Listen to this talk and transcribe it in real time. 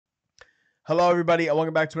Hello, everybody, and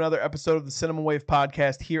welcome back to another episode of the Cinema Wave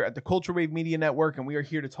podcast here at the Culture Wave Media Network, and we are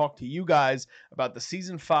here to talk to you guys about the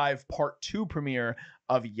Season 5 Part 2 premiere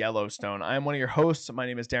of Yellowstone. I am one of your hosts. My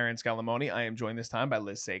name is Darian Scalamoni. I am joined this time by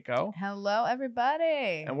Liz Seiko. Hello,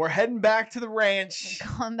 everybody. And we're heading back to the ranch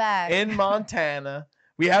Come back in Montana.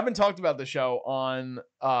 We haven't talked about the show on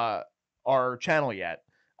our channel yet,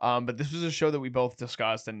 but this was a show that we both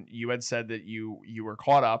discussed, and you had said that you were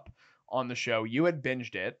caught up on the show. You had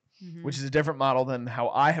binged it. Which is a different model than how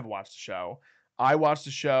I have watched the show. I watched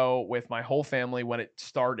the show with my whole family when it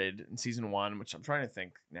started in season 1, which I'm trying to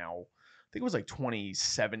think now. I think it was like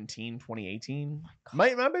 2017, 2018.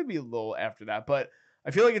 Might be a little after that, but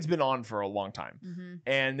I feel like it's been on for a long time.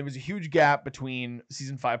 And there was a huge gap between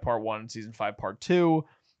season 5 part 1 and season 5 part 2.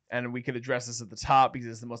 And we could address this at the top because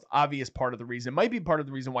it's the most obvious part of the reason. It might be part of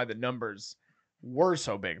the reason why the numbers were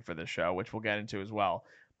so big for this show, which we'll get into as well.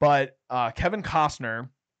 But Kevin Costner,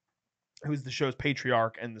 who's the show's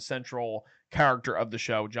patriarch and the central character of the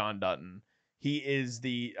show, John Dutton. He is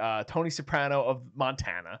the Tony Soprano of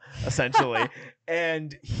Montana, essentially.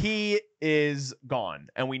 And he is gone.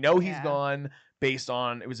 And we know he's gone based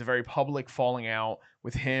on, it was a very public falling out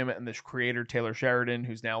with him and the creator, Taylor Sheridan,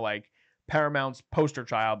 who's now like Paramount's poster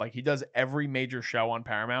child. Like he does every major show on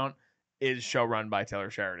Paramount is show run by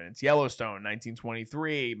Taylor Sheridan. It's Yellowstone,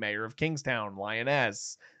 1923, Mayor of Kingstown,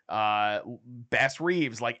 Lioness, Bass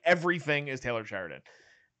Reeves, like everything is Taylor Sheridan.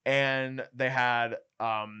 And they had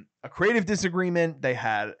a creative disagreement, they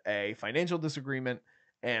had a financial disagreement,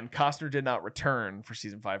 and Costner did not return for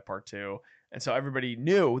season 5 part 2. And so everybody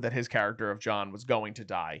knew that his character of John was going to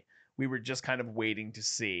die. We were just kind of waiting to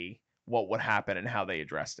see what would happen and how they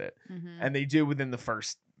addressed it. And they do within the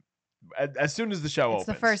first, as soon as the show opens. It's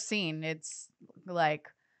the first scene. It's like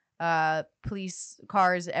police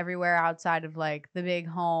cars everywhere outside of like the big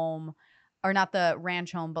home, or not the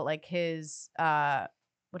ranch home, but like his what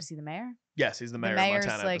is he, the mayor? Yes, he's the mayor of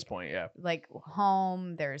Montana at this point. Yeah, like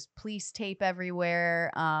home. There's police tape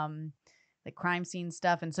everywhere, like crime scene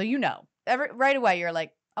stuff, and so right away you're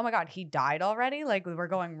like, oh my god, he died already. Like we're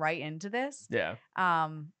going right into this. Yeah.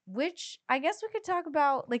 Which I guess we could talk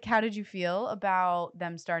about. Like, how did you feel about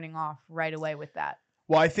them starting off right away with that?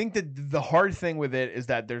 Well, I think that the hard thing with it is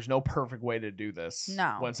that there's no perfect way to do this.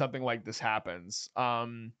 No. When something like this happens.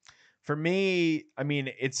 For me, I mean,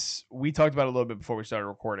 we talked about it a little bit before we started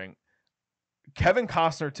recording. Kevin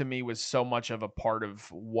Costner to me was so much of a part of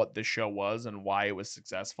what the show was and why it was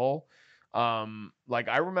successful. Like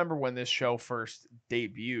I remember when this show first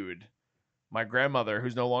debuted, my grandmother,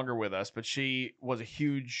 who's no longer with us, but she was a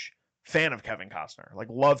huge fan of Kevin Costner, like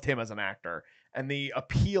loved him as an actor, and the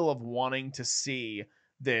appeal of wanting to see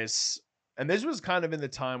this. And this was kind of in the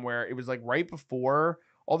time where it was like right before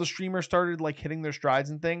all the streamers started like hitting their strides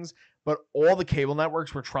and things, but all the cable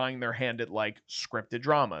networks were trying their hand at like scripted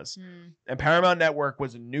dramas. And Paramount Network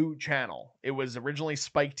was a new channel. It was originally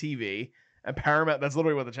Spike TV, and Paramount, that's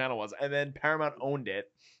literally what the channel was. And then Paramount owned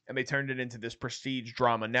it and they turned it into this prestige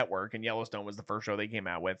drama network, and Yellowstone was the first show they came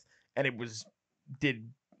out with, and it did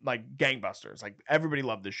like gangbusters. Like everybody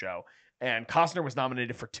loved the show, and Costner was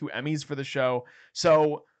nominated for 2 Emmys for the show.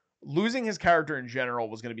 So losing his character in general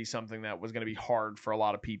was going to be something that was going to be hard for a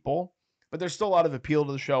lot of people, but there's still a lot of appeal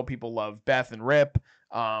to the show. People love Beth and Rip.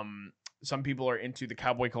 Some people are into the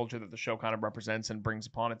cowboy culture that the show kind of represents and brings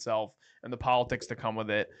upon itself, and the politics that come with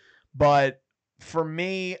it. But for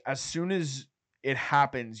me, as soon as it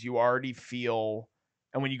happens, you already feel,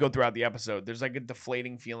 and when you go throughout the episode, there's like a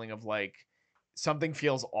deflating feeling of like something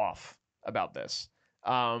feels off about this.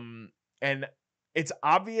 And it's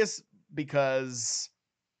obvious because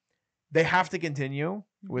they have to continue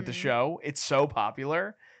with the show. It's so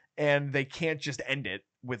popular, and they can't just end it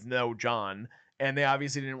with no John. And they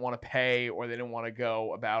obviously didn't want to pay, or they didn't want to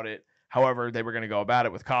go about it however they were going to go about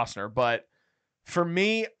it with Costner. But for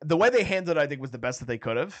me, the way they handled it, I think, was the best that they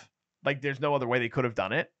could have. Like, there's no other way they could have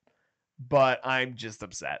done it. But I'm just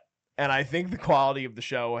upset. And I think the quality of the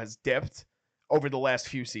show has dipped over the last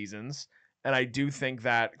few seasons. And I do think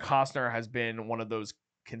that Costner has been one of those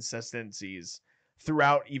consistencies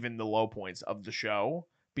throughout even the low points of the show,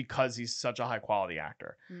 because he's such a high quality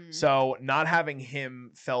actor. So not having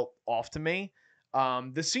him felt off to me.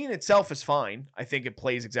 The scene itself is fine. I think it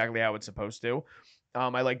plays exactly how it's supposed to.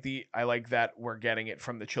 I like that we're getting it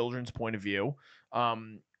from the children's point of view.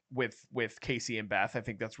 With Casey and Beth. I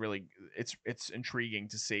think that's really, it's intriguing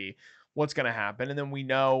to see what's going to happen. And then we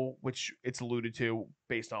know, which it's alluded to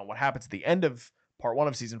based on what happens at the end of part 1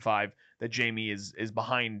 of season 5, that Jamie is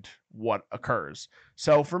behind what occurs.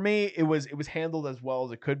 So for me, it was handled as well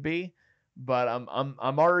as it could be, but I'm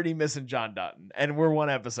already missing John Dutton, and we're 1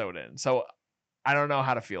 episode in. So I don't know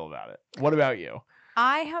how to feel about it. What about you?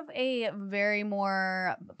 I have a very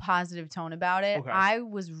more positive tone about it. Okay. I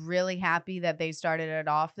was really happy that they started it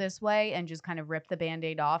off this way and just kind of ripped the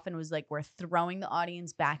Band-Aid off and was like, we're throwing the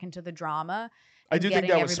audience back into the drama I and do think getting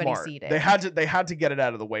that was everybody smart. seated. They had to get it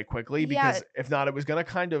out of the way quickly Yeah. because if not, it was gonna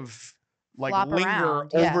kind of like Flop linger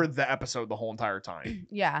around, yeah. over the episode the whole entire time.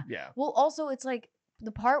 Yeah. Yeah. Well, also it's like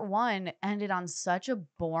the part 1 ended on such a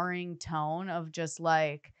boring tone of just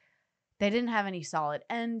like they didn't have any solid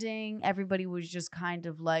ending. Everybody was just kind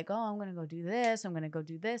of like, oh, I'm going to go do this. I'm going to go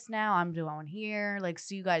do this now. I'm doing here. Like,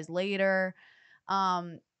 see you guys later.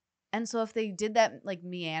 And so if they did that like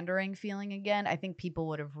meandering feeling again, I think people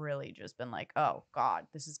would have really just been like, oh God,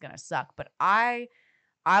 this is going to suck. But I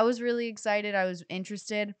was really excited. I was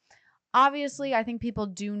interested. Obviously, I think people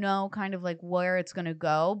do know kind of like where it's going to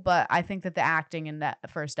go, but I think that the acting in that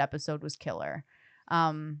first episode was killer.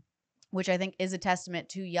 Which I think is a testament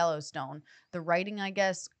to Yellowstone. The writing, I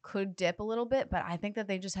guess, could dip a little bit, but I think that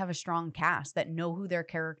they just have a strong cast that know who their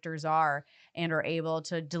characters are and are able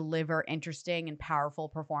to deliver interesting and powerful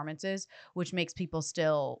performances, which makes people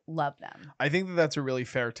still love them. I think that that's a really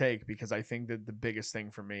fair take because I think that the biggest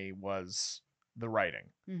thing for me was the writing.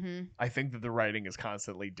 Mm-hmm. I think that the writing is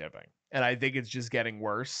constantly dipping, and I think it's just getting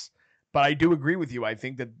worse. But I do agree with you. I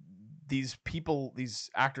think that these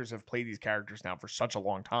actors have played these characters now for such a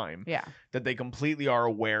long time that they completely are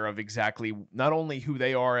aware of exactly not only who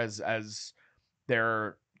they are as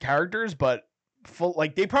their characters, but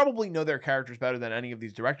like they probably know their characters better than any of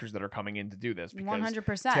these directors that are coming in to do this. Because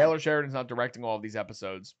 100%. Taylor Sheridan's not directing all of these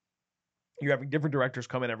episodes. You're having different directors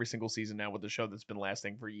come in every single season now with the show that's been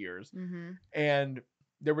lasting for years. Mm-hmm. And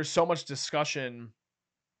there was so much discussion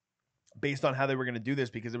based on how they were going to do this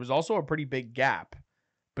because there was also a pretty big gap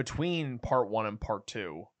between part 1 and part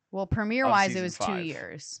 2. Well, premiere wise, it was 5, 2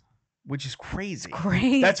 years, which is crazy. It's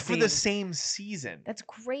crazy. That's for the same season. That's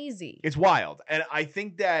crazy. It's wild. And I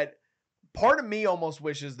think that part of me almost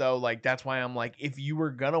wishes though, like, that's why I'm like, if you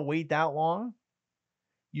were going to wait that long,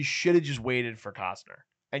 you should have just waited for Costner.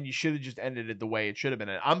 And you should have just ended it the way it should have been.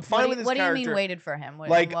 I'm fine with this character. What do you mean waited for him?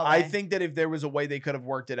 Like, I think that if there was a way they could have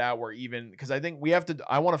worked it out where even... Because I think we have to...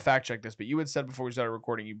 I want to fact check this, but you had said before we started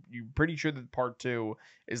recording, you're pretty sure that part 2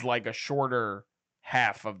 is like a shorter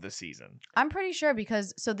half of the season. I'm pretty sure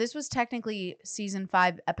because... So this was technically season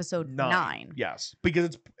 5, episode 9. Yes.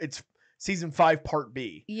 Because it's season 5, part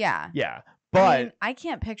B. Yeah. Yeah. But I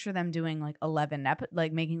can't picture them doing like 11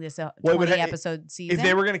 like making this a 20 episode season. If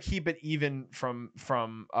they were going to keep it even from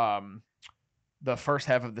the first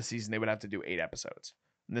half of the season, they would have to do 8 episodes.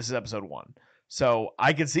 And this is episode 1. So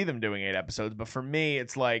I could see them doing 8 episodes, but for me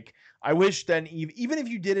it's like I wish then even if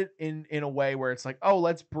you did it in a way where it's like, "Oh,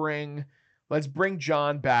 let's bring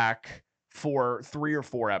John back for 3 or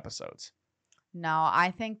 4 episodes." No,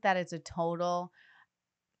 I think that it's a total...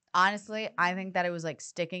 Honestly, I think that it was like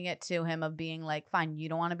sticking it to him of being like, fine, you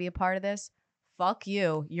don't want to be a part of this? Fuck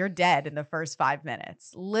you. You're dead in the first 5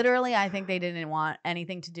 minutes. Literally, I think they didn't want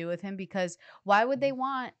anything to do with him because why would they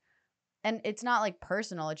want, and it's not like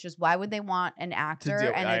personal, it's just why would they want an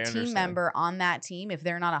actor and a team member on that team if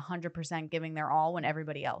they're not 100% giving their all when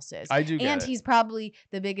everybody else is? I do get and it. He's probably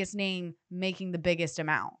the biggest name making the biggest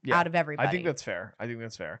amount out of everybody. I think that's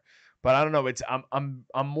fair. But I don't know.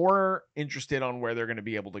 I'm more interested on where they're going to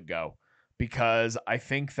be able to go because I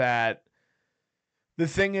think that the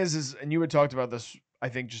thing is, and you had talked about this, I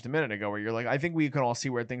think just a minute ago, where you're like, I think we can all see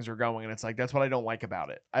where things are going, and it's like that's what I don't like about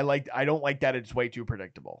it. I don't like that it's way too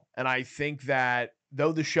predictable, and I think that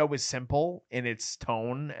though the show is simple in its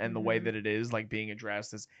tone and the way that it is like being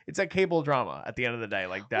addressed, it's a cable drama at the end of the day.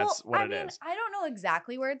 Like that's what it is. I don't know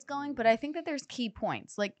exactly where it's going, but I think that there's key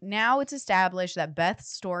points. Like now it's established that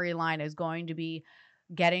Beth's storyline is going to be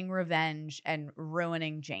getting revenge and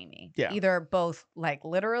ruining Jamie. Yeah. Either both like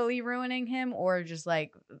literally ruining him or just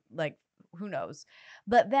like who knows.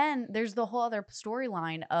 But then there's the whole other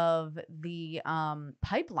storyline of the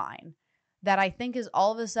pipeline that I think is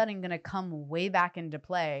all of a sudden going to come way back into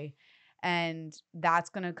play. And that's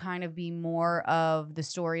going to kind of be more of the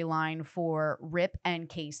storyline for Rip and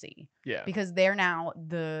Casey. Yeah. Because they're now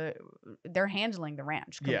they're handling the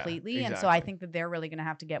ranch completely. Yeah, exactly. And so I think that they're really going to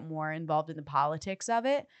have to get more involved in the politics of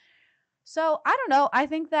it. So I don't know. I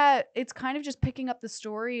think that it's kind of just picking up the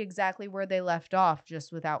story exactly where they left off,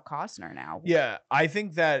 just without Costner now. Yeah. I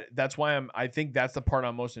think that's why I think that's the part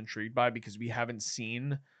I'm most intrigued by because we haven't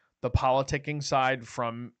seen the politicking side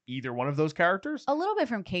from either one of those characters. A little bit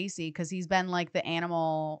from Casey because he's been like the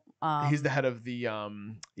animal. He's the head of the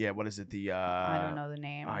what is it? The I don't know the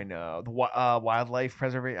name. I know the wildlife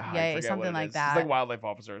preservation. Yeah, something like that. It's like wildlife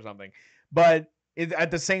officer or something. But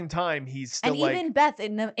at the same time, he's still And like, even Beth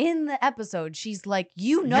in the episode, she's like,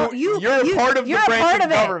 you're a part of the you're a branch part of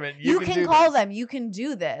of it. government. You can can do call this. them. You can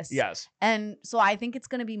do this. Yes. And so I think it's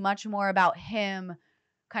going to be much more about him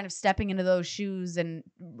kind of stepping into those shoes and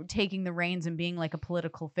taking the reins and being like a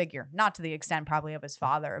political figure, not to the extent probably of his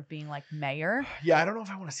father of being like mayor. Yeah, I don't know if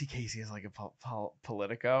I want to see Casey as like a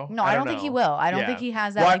politico. No, I don't think he will. I don't think he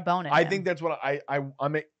has that like bone in him. think that's what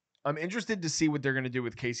I'm interested to see what they're going to do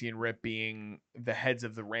with Casey and Rip being the heads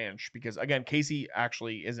of the ranch, because again, Casey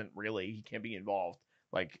actually he can't be involved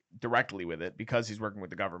like directly with it because he's working with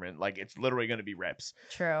the government. Like it's literally going to be Rip's.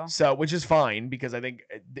 True. So, which is fine because I think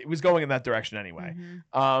it was going in that direction anyway.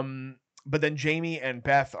 Mm-hmm. But then Jamie and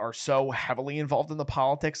Beth are so heavily involved in the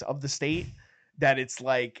politics of the state that it's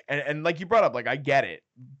like, and like you brought up, like I get it,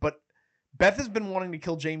 but Beth has been wanting to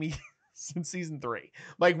kill Jamie since season 3.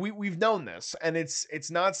 Like we've known this, and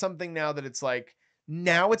it's not something now that it's like,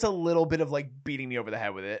 now it's a little bit of like beating me over the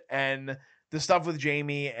head with it. And the stuff with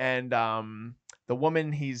Jamie and the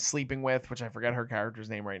woman he's sleeping with, which I forget her character's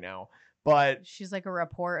name right now, but she's like a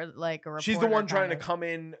reporter. She's the one trying to come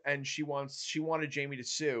in, and she wanted Jamie to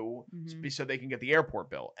sue so they can get the airport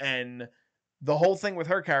built. And the whole thing with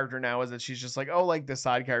her character now is that she's just like, oh, like the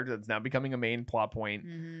side character that's now becoming a main plot point.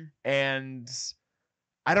 And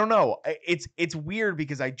I don't know. It's weird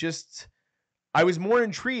because I was more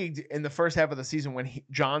intrigued in the first half of the season when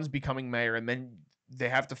John's becoming mayor, and then they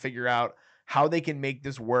have to figure out how they can make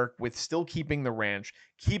this work with still keeping the ranch,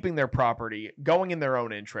 keeping their property, going in their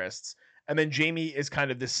own interests. And then Jamie is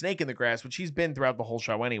kind of this snake in the grass, which he's been throughout the whole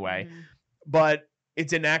show anyway. But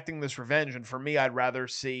it's enacting this revenge. And for me, I'd rather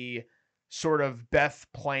see sort of Beth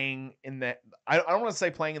playing in the, I don't want to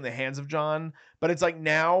say playing in the hands of John, but it's like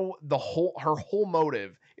now her whole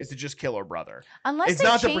motive is to just kill her brother. Unless it's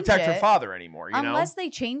not to protect her father anymore, unless they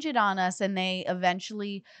change it on us and they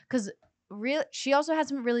eventually, because she also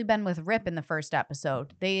hasn't really been with Rip in the first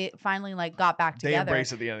episode. They finally like got back together. They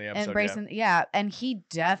embrace at the end of the episode. And he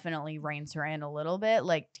definitely reins her in a little bit.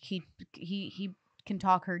 Like he can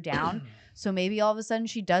talk her down. So maybe all of a sudden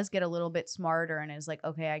she does get a little bit smarter and is like,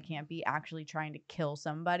 okay, I can't be actually trying to kill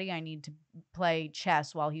somebody. I need to play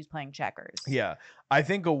chess while he's playing checkers. Yeah. I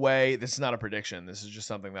think this is not a prediction. This is just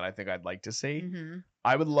something that I think I'd like to see.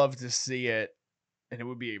 I would love to see it, and it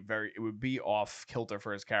would be off kilter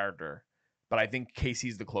for his character. But I think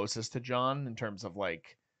Casey's the closest to John in terms of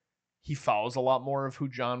like, he follows a lot more of who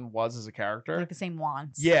John was as a character. Like the same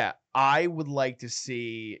wants. Yeah. I would like to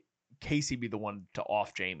see Casey be the one to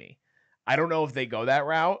off Jamie. I don't know if they go that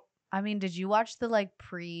route. I mean, did you watch the like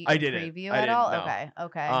preview at all? No.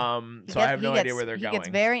 Okay. So I have no idea where they're going. He gets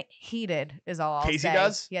very heated is all I'll Casey say.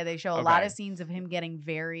 does? Yeah, they show a lot of scenes of him getting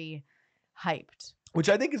very hyped. Which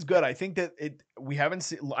I think is good. I think that we haven't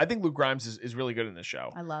seen. I think Luke Grimes is really good in this show.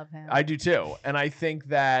 I love him. I do too. And I think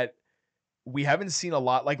that we haven't seen a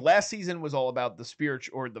lot. Like last season was all about the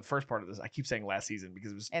spiritual, or the first part of this. I keep saying last season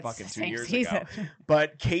because it was fucking 2 years ago.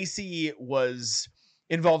 But Casey was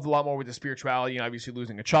involved a lot more with the spirituality, and obviously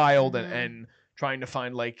losing a child and trying to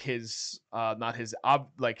find like his not his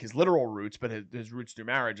his literal roots, but his roots through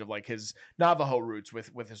marriage, of like his Navajo roots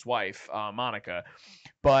with his wife Monica.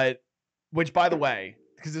 But which, by the way,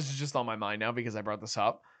 because this is just on my mind now because I brought this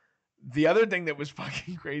up, the other thing that was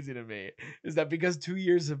fucking crazy to me is that because 2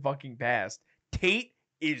 years have fucking passed, Tate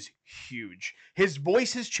is huge. His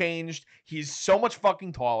voice has changed. He's so much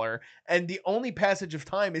fucking taller. And the only passage of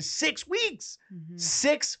time is 6 weeks.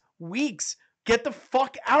 6 weeks. Get the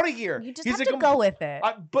fuck out of here. You just have to go with it.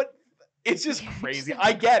 But it's just crazy.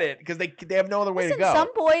 I get it because they have no other way to go. Some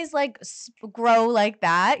boys like grow like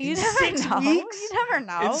that. You never 6 know. weeks? You never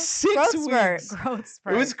know. In 6 weeks. Growth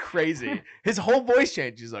spurt. It was crazy. His whole voice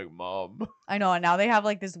changed. He's like, Mom. I know. And now they have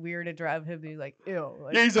like this weird address of him being like, ew.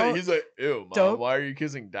 Like, yeah, he's like, ew, Mom, why are you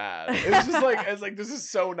kissing Dad? It's just like, this is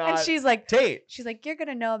so not. And she's like, Tate. She's like, you're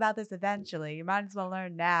gonna know about this eventually. You might as well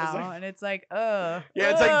learn now. And it's like, yeah,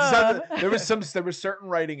 it's like there was certain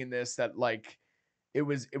writing in this that like. It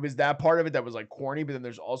was that part of it that was like corny, but then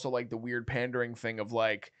there's also like the weird pandering thing of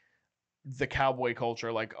like the cowboy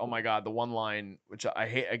culture. Like, oh my God, the one line, which I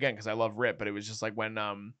hate again, cause I love Rip, but it was just like when,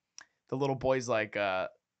 the little boy's like,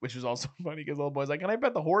 which was also funny because the little boy's like, can I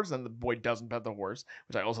pet the horse? And the boy doesn't pet the horse,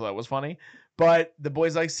 which I also thought was funny. But the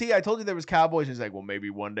boy's like, see, I told you there was cowboys. And he's like, well, maybe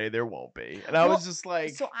one day there won't be. And I was just like.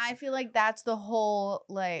 So I feel like that's the whole,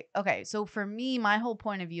 like, okay. So for me, my whole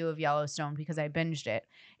point of view of Yellowstone, because I binged it,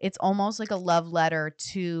 it's almost like a love letter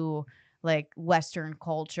to like Western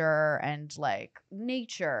culture and like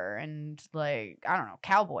nature and like, I don't know,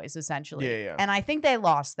 cowboys essentially. Yeah. And I think they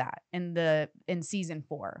lost that in season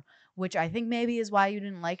 4, which I think maybe is why you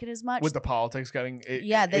didn't like it as much. With the politics getting it,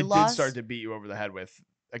 Yeah, they it lost. did start to beat you over the head with,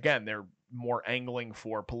 again, they're more angling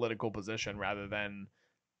for political position rather than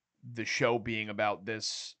the show being about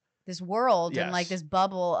this world and like Yes. this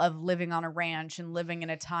bubble of living on a ranch and living in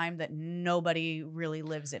a time that nobody really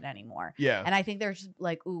lives in anymore. Yeah. And I think they're just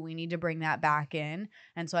like, ooh, we need to bring that back in.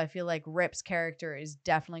 And so I feel like Rip's character is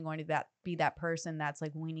definitely going to be that person that's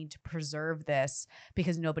like, we need to preserve this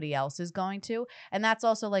because nobody else is going to. And that's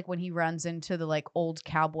also like when he runs into the like old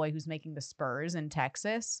cowboy who's making the spurs in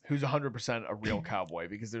Texas. Who's 100% a real cowboy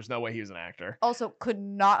because there's no way he was an actor. Also could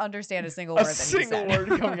not understand a single word that he said.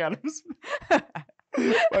 word coming out of his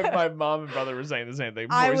my mom and brother were saying the same thing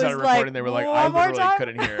before I we started was like, recording. They were like, "One I more literally time?"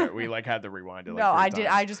 couldn't hear it. We like had to rewind it. Like, No, I 3 did.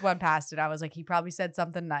 times. I just went past it. I was like, he probably said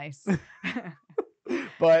something nice.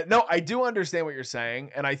 But no, I do understand what you're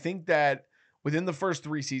saying, and I think that within the first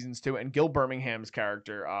 3 seasons too, and Gil Birmingham's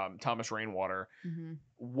character, Thomas Rainwater, Mhm.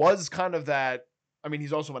 was kind of that. I mean,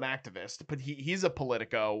 he's also an activist, but he's a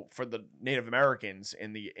politico for the Native Americans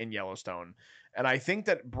in Yellowstone, and I think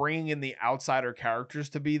that bringing in the outsider characters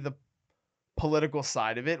to be the political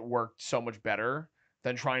side of it worked so much better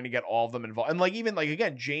than trying to get all of them involved. And like even like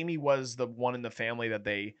again, Jamie was the one in the family that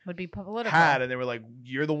they Would be political. had, and they were like,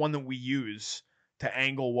 "You're the one that we use to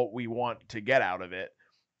angle what we want to get out of it."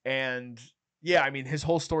 And yeah, I mean, his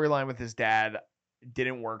whole storyline with his dad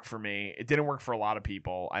didn't work for me. It didn't work for a lot of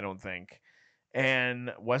people, I don't think.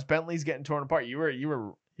 And Wes Bentley's getting torn apart. You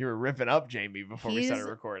were ripping up Jamie before we started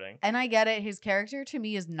recording. And I get it. His character to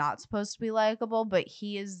me is not supposed to be likable, but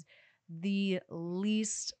he is the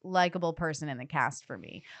least likable person in the cast for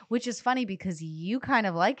me, which is funny because you kind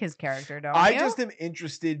of like his character, don't you? I just am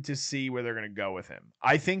interested to see where they're going to go with him.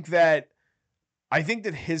 I think that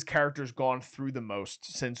his character's gone through the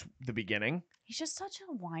most since the beginning. He's just such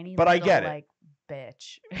a whiny But little, I get it. like,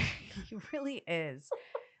 bitch. He really is.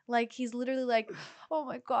 Like, he's literally like, oh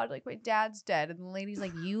my God, like my dad's dead. And the lady's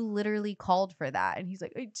like, you literally called for that. And he's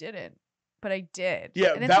like, I didn't. But I did.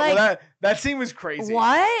 Yeah, and it's that scene was crazy.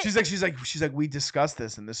 What? She's like, we discussed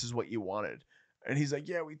this and this is what you wanted. And he's like,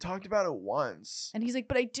 yeah, we talked about it once. And he's like,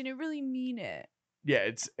 but I didn't really mean it. Yeah,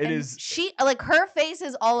 it is. She like her face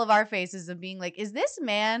is all of our faces of being like, is this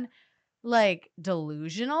man like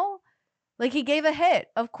delusional? Like he gave a hit.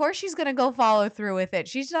 Of course she's gonna go follow through with it.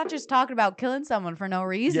 She's not just talking about killing someone for no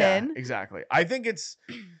reason. Yeah, exactly. I think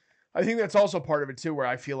that's also part of it too, where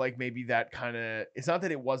I feel like maybe that kind of, it's not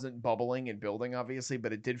that it wasn't bubbling and building, obviously,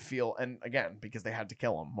 but it did feel, and again, because they had to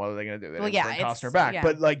kill him. What are they going to do? They didn't bring Costner back. Yeah.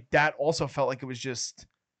 But like that also felt like it was just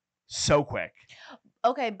so quick.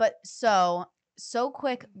 Okay, but so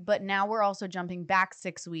quick, but now we're also jumping back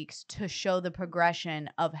 6 weeks to show the progression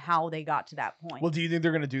of how they got to that point. Well, do you think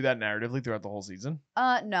they're going to do that narratively throughout the whole season?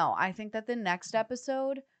 No, I think that the next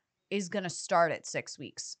episode is going to start at 6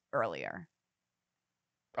 weeks earlier.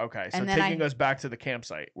 Okay, so taking us back to the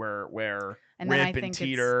campsite where Rip and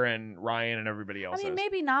Teeter and Ryan and everybody else. I mean,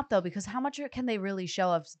 maybe not though, because how much can they really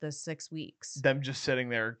show of the 6 weeks? Them just sitting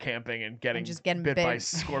there camping and getting bit by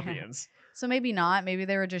scorpions. So maybe not. Maybe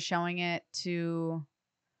they were just showing it to.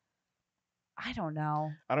 I don't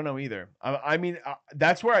know. I don't know either. I mean,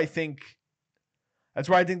 that's where I think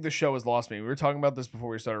the show has lost me. We were talking about this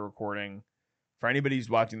before we started recording. For anybody who's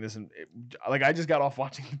watching this, and like I just got off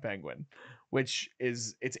watching The Penguin, which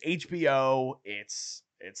is it's HBO, it's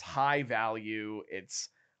high value, it's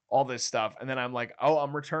all this stuff, and then I'm like, oh,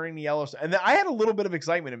 I'm returning to Yellowstone, and then I had a little bit of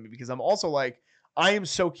excitement in me because I'm also like, I am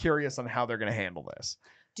so curious on how they're going to handle this.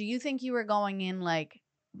 Do you think you were going in like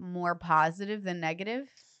more positive than negative?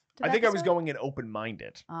 I think I was going in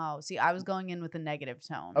open-minded. Oh, see, I was going in with a negative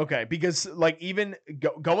tone. Okay, because like even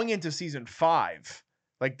going into season 5.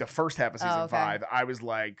 Like the first half of season 5, I was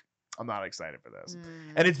like, I'm not excited for this.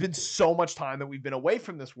 And it's been so much time that we've been away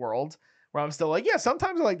from this world where I'm still like, yeah,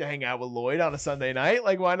 sometimes I like to hang out with Lloyd on a Sunday night.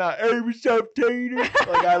 Like, why not? Hey, what's up, Tater?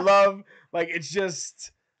 Like, I love, like, it's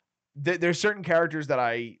just, there's certain characters that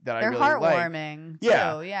I really like. They're heartwarming, too,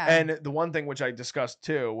 yeah. And the one thing which I discussed,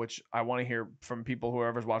 too, which I want to hear from people,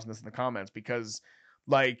 whoever's watching this in the comments, because,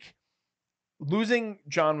 like, losing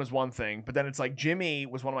John was one thing, but then it's like Jimmy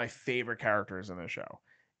was one of my favorite characters in the show.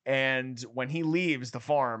 And when he leaves the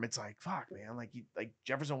farm, it's like, fuck, man, like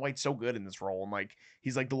Jefferson White's so good in this role, and like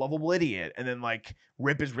he's like the lovable idiot, and then like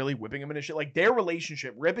Rip is really whipping him into shit. Like their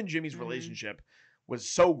relationship, Rip and Jimmy's relationship, was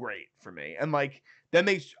so great for me. And like then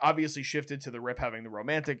they obviously shifted to the Rip having the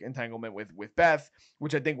romantic entanglement with Beth,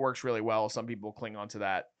 which I think works really well. Some people cling on to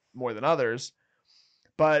that more than others,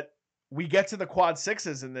 but we get to the quad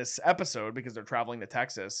sixes in this episode because they're traveling to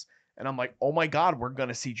Texas, and I'm like, oh my God, we're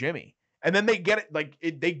gonna see Jimmy. And then they get it, like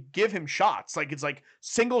they give him shots, like it's like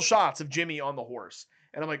single shots of Jimmy on the horse,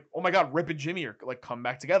 And I'm like, oh my God, Rip and Jimmy are like come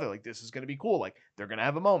back together. Like this is going to be cool. Like they're going to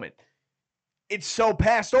have a moment. It's so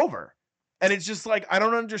passed over. And it's just like, I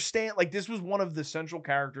don't understand. Like this was one of the central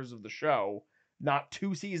characters of the show not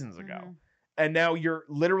 2 seasons ago. Mm-hmm. And now you're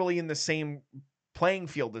literally in the same playing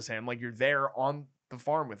field as him. Like you're there on the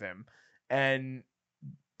farm with him. And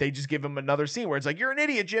they just give him another scene where it's like, you're an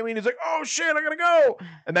idiot, Jimmy. And he's like, oh shit, I gotta go.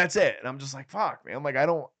 And that's it. And I'm just like, fuck, man. Like, I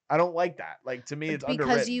don't like that. Like to me, it's because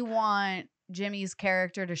underwritten. you want Jimmy's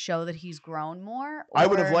character to show that he's grown more. I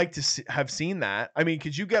would have liked to have seen that. I mean,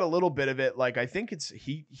 because you get a little bit of it. Like I think it's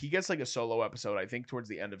he gets like a solo episode. I think towards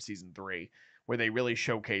the end of season 3, where they really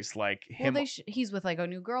showcase like him. Well, he's with like a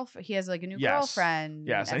new girlfriend. He has like a new Yes. girlfriend.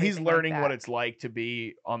 Yes, and he's learning what it's like to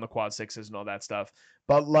be on the quad sixes and all that stuff.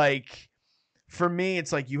 But like, for me,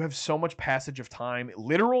 it's like you have so much passage of time,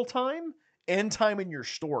 literal time, and time in your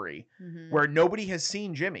story where nobody has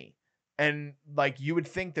seen Jimmy, and like you would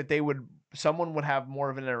think that someone would have more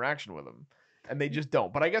of an interaction with him, and they just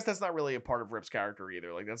don't. But I guess that's not really a part of Rip's character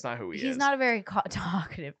either. Like that's not who he is. He's not a very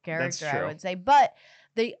talkative character, That's true. I would say. But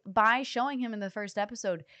by showing him in the first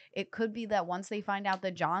episode, it could be that once they find out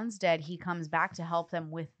that John's dead, he comes back to help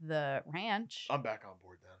them with the ranch. I'm back on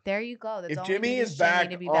board then. There you go. That's If all Jimmy is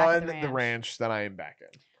back on the ranch, then I am back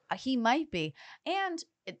in. He might be. And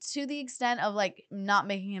to the extent of like not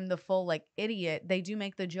making him the full like idiot, they do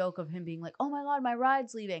make the joke of him being like, oh my God, my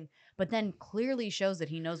ride's leaving. But then clearly shows that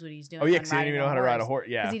he knows what he's doing. Oh yeah, because he didn't even know how to ride a horse.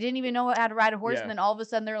 Yeah. Because he didn't even know how to ride a horse. Yeah. And then all of a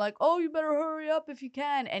sudden they're like, oh, you better hurry up if you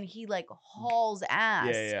can. And he like hauls ass.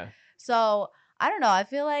 Yeah. So I don't know. I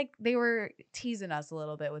feel like they were teasing us a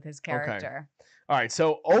little bit with his character. Okay. All right.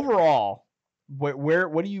 So overall, what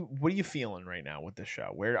are you feeling right now with this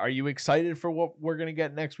show? Where are you excited for what we're gonna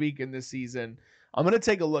get next week in this season? I'm gonna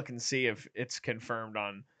take a look and see if it's confirmed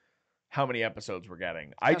on how many episodes we're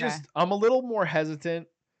getting. I'm a little more hesitant,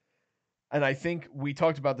 and I think we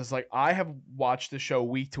talked about this. Like I have watched the show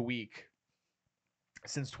week to week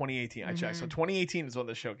since 2018. I checked. So 2018 is when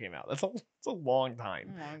the show came out. That's a long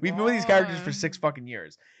time. We've been with these characters for 6 fucking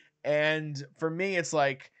years. And for me, it's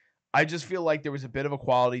like, I just feel like there was a bit of a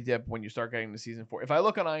quality dip when you start getting to season 4. If I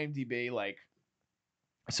look on IMDb, like,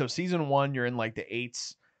 so season 1, you're in like the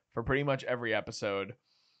 8s for pretty much every episode.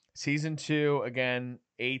 Season 2, again,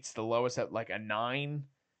 8's the lowest at like a 9.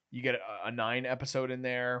 You get a 9 episode in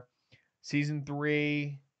there. Season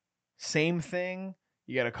 3, same thing.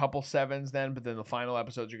 You get a couple 7s then, but then the final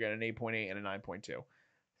episodes, you get an 8.8 and a 9.2.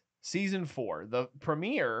 Season 4, the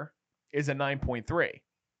premiere is a 9.3.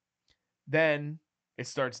 Then it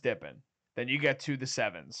starts dipping. Then you get to the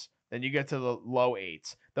 7s. Then you get to the low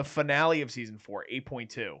 8s. The finale of season 4,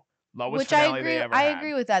 8.2. Lowest finale they ever had. I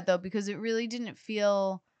agree with that though, because it really didn't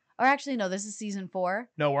feel. Or actually, no, this is season 4.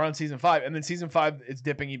 No, we're on season 5, and then season 5 it's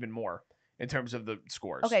dipping even more in terms of the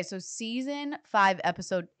scores. Okay, so season 5,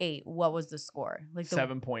 episode 8, what was the score? Like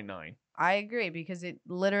 7.9. I agree, because it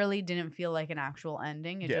literally didn't feel like an actual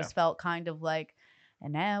ending. It just felt kind of like,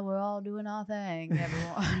 and now we're all doing our thing,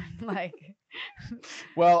 everyone. Like,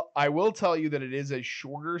 well, I will tell you that it is a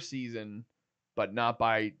shorter season, but not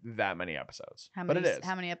by that many episodes. But it is.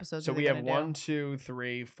 How many episodes? So we have 1, 2,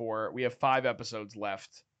 3, 4. We have 5 episodes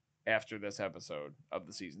left after this episode of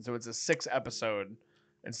the season. So it's a 6 episode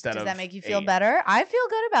instead of. Does that make you 8. feel better? I feel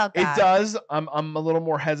good about that. It does. I'm a little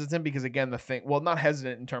more hesitant because again, not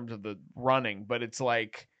hesitant in terms of the running, but it's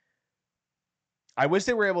like, I wish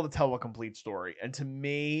they were able to tell a complete story. And to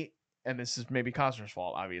me, and this is maybe Costner's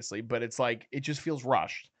fault, obviously, but it's like, it just feels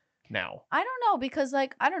rushed now. I don't know, because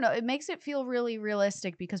like, I don't know, it makes it feel really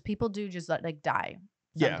realistic because people do just like die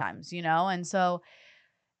sometimes, you know? And so,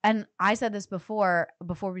 and I said this before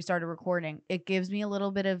we started recording, it gives me a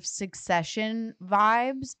little bit of Succession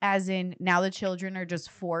vibes, as in now the children are just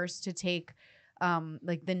forced to take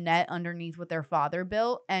like the net underneath what their father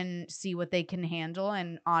built and see what they can handle.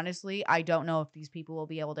 And honestly, I don't know if these people will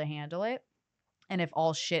be able to handle it and if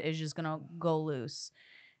all shit is just gonna go loose.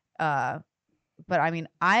 But I mean,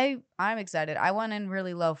 I'm excited. I went in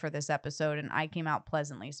really low for this episode and I came out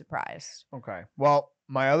pleasantly surprised. Okay. Well,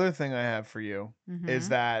 my other thing I have for you is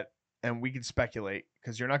that, and we can speculate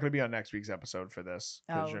because you're not going to be on next week's episode for this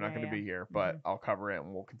because you're not going to be here, but I'll cover it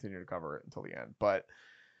and we'll continue to cover it until the end. But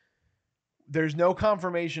there's no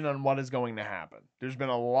confirmation on what is going to happen. There's been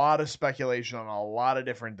a lot of speculation on a lot of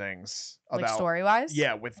different things about, like story-wise?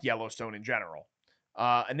 Yeah, with Yellowstone in general.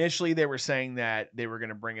 Initially, they were saying that they were going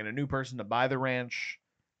to bring in a new person to buy the ranch,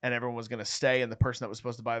 and everyone was going to stay, and the person that was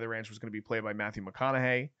supposed to buy the ranch was going to be played by Matthew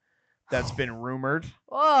McConaughey. That's been rumored.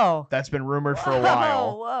 Whoa. That's been rumored for a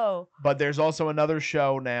while. Whoa. But there's also another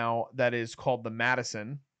show now that is called The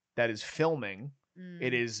Madison that is filming.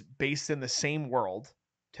 It is based in the same world.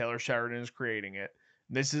 Taylor Sheridan is creating it.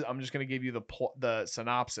 I'm just going to give you the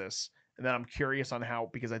synopsis, and then I'm curious on how,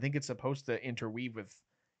 because I think it's supposed to interweave with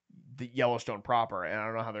the Yellowstone proper, and I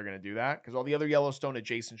don't know how they're going to do that, because all the other Yellowstone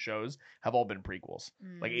adjacent shows have all been prequels,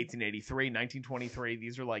 like 1883, 1923.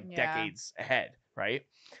 These are like decades ahead, right?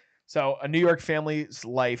 So a New York family's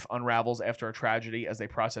life unravels after a tragedy as they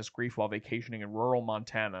process grief while vacationing in rural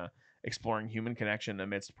Montana, exploring human connection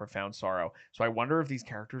amidst profound sorrow. So I wonder if these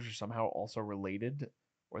characters are somehow also related,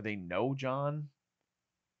 or they know John,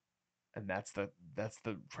 and that's the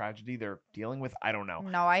tragedy they're dealing with. I don't know.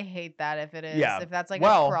 No, I hate that if it is. Yeah. If that's like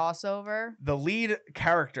Well, a crossover. The lead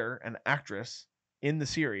character and actress in the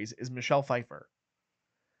series is Michelle Pfeiffer.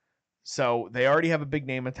 So they already have a big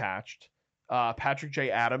name attached. Patrick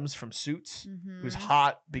J. Adams from Suits, who's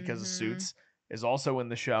hot because of Suits, is also in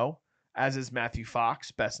the show, as is Matthew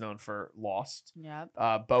Fox, best known for Lost.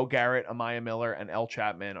 Yep. Bo Garrett, Amaya Miller, and Elle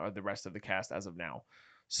Chapman are the rest of the cast as of now.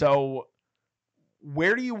 So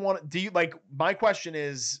where do you want, my question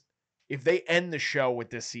is, if they end the show with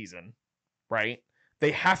this season, right,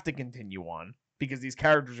 they have to continue on because these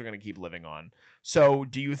characters are going to keep living on. So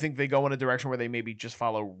do you think they go in a direction where they maybe just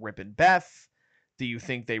follow Rip and Beth? Do you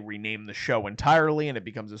think they rename the show entirely and it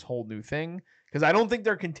becomes this whole new thing? Because I don't think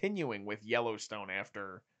they're continuing with Yellowstone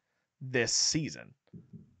after this season.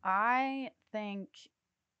 I think,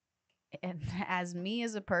 as me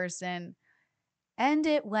as a person, end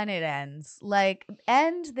it when it ends. Like,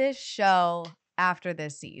 end this show after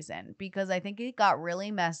this season, because I think it got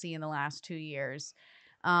really messy in the last 2 years.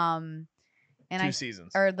 And two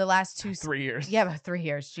seasons. Or the last 3 years. Yeah, but 3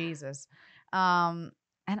 years. Jesus.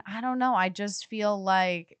 And I don't know. I just feel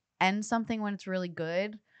like end something when it's really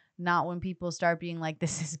good, not when people start being like,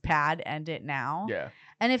 this is bad, end it now. Yeah.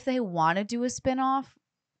 And if they want to do a spinoff,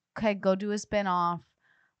 okay, go do a spinoff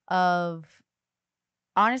of...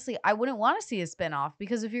 Honestly, I wouldn't want to see a spinoff,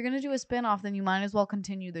 because if you're going to do a spinoff, then you might as well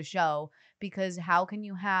continue the show, because how can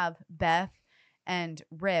you have Beth and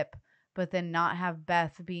Rip, but then not have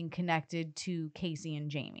Beth being connected to Casey and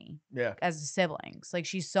Jamie as siblings? Like,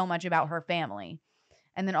 she's so much about her family.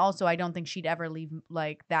 And then also, I don't think she'd ever leave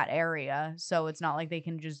like that area. So it's not like they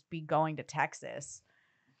can just be going to Texas.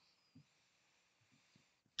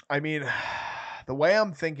 I mean, the way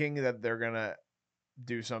I'm thinking that they're going to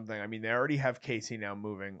do something, I mean, they already have Casey now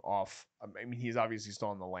moving off. I mean, he's obviously still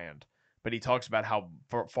on the land, but he talks about how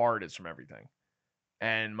far it is from everything.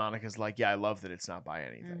 And Monica's like, yeah, I love that it's not by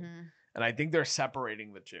anything. And I think they're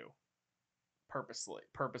separating the two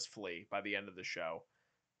purposefully by the end of the show.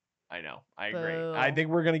 I know. I agree. Boo. I think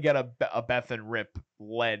we're going to get a Beth and Rip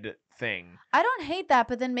led thing. I don't hate that,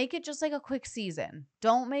 but then make it just like a quick season.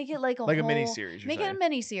 Don't make it like a mini series. Make it a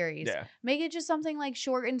mini series. Yeah. Make it just something like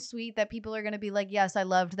short and sweet that people are going to be like, yes, I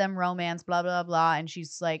loved them, romance, blah, blah, blah. And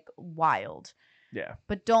she's like wild. Yeah.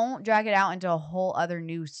 But don't drag it out into a whole other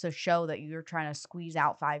new show that you're trying to squeeze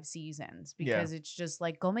out 5 seasons, because it's just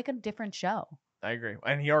like, go make a different show. I agree.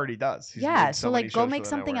 And he already does. He's so like go make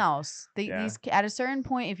something else. These at a certain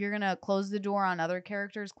point, if you're going to close the door on other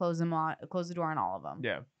characters, close the door on all of them.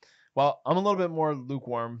 Yeah. Well, I'm a little bit more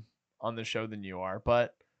lukewarm on the show than you are,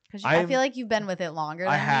 but because I feel like you've been with it longer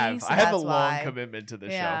than me. So I have a long commitment to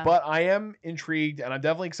this show, but I am intrigued, and I'm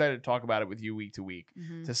definitely excited to talk about it with you week to week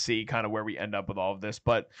to see kind of where we end up with all of this.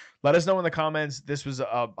 But let us know in the comments. This was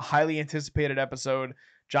a highly anticipated episode.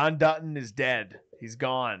 John Dutton is dead. He's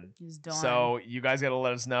gone. He's done. So you guys got to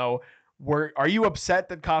let us know. Are you upset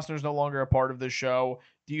that Costner's no longer a part of the show?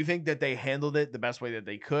 Do you think that they handled it the best way that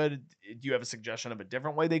they could? Do you have a suggestion of a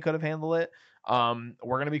different way they could have handled it? We're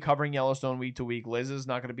going to be covering Yellowstone week to week. Liz is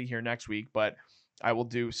not going to be here next week, but I will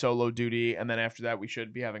do solo duty. And then after that, we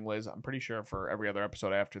should be having Liz, I'm pretty sure, for every other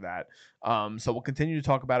episode after that. So we'll continue to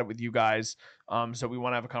talk about it with you guys. So we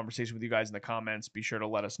want to have a conversation with you guys in the comments. Be sure to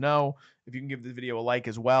let us know. If you can give the video a like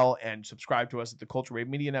as well and subscribe to us at the Culture Wave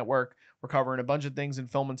Media Network. We're covering a bunch of things in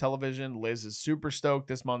film and television. Liz is super stoked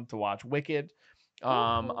this month to watch Wicked.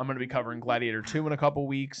 I'm going to be covering Gladiator 2 in a couple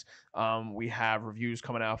weeks. We have reviews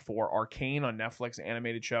coming out for Arcane on Netflix,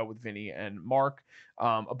 animated show with Vinny and Mark.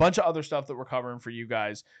 A bunch of other stuff that we're covering for you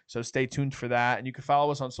guys. So stay tuned for that. And you can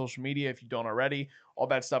follow us on social media if you don't already. All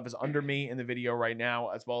that stuff is under me in the video right now,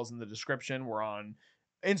 as well as in the description. We're on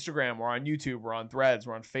Instagram, we're on YouTube, we're on Threads,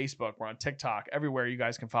 we're on Facebook, we're on TikTok. Everywhere you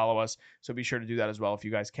guys can follow us. So be sure to do that as well if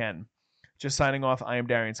you guys can. Just signing off, I am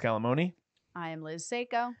Darian Scalamoni. I am Liz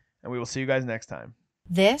Seiko. And we will see you guys next time.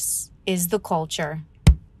 This is The Culture.